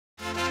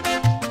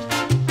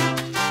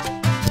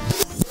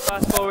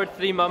forward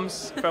 3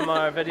 months from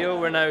our video.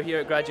 We're now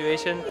here at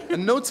graduation.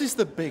 And notice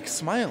the big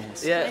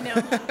smiles. Yeah. I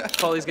know.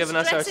 Polly's given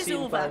us our Stress is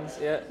seating over. plans.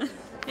 Yeah.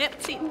 Yep,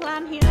 seating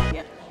plan here.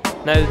 Yep.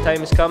 Now the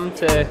time has come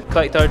to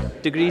collect our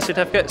degree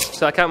certificates.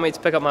 So I can't wait to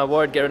pick up my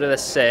award, get rid of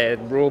this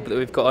robe that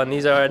we've got on.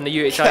 These are in the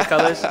UHI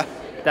colours.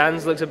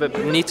 Dan's looks a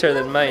bit neater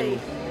than mine.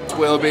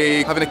 We'll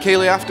be having a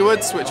ceilidh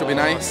afterwards, which will be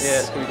nice. Yeah,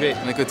 it's going to be great.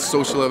 And a good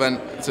social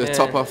event to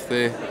top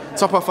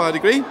off our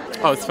degree.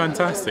 Oh, it's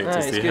fantastic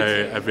to see how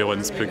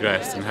everyone's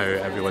progressed and how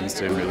everyone's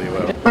doing really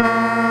well.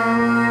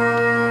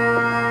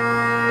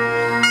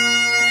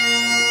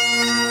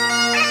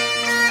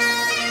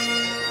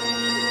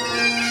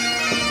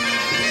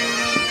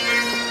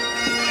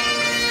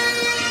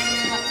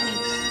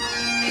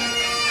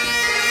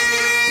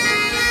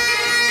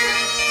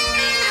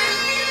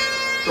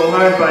 So I'll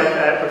now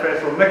invite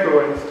Professor Mick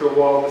Owens to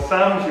award the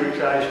SAMS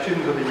UHI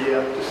Student of the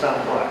Year to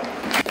Sam Black.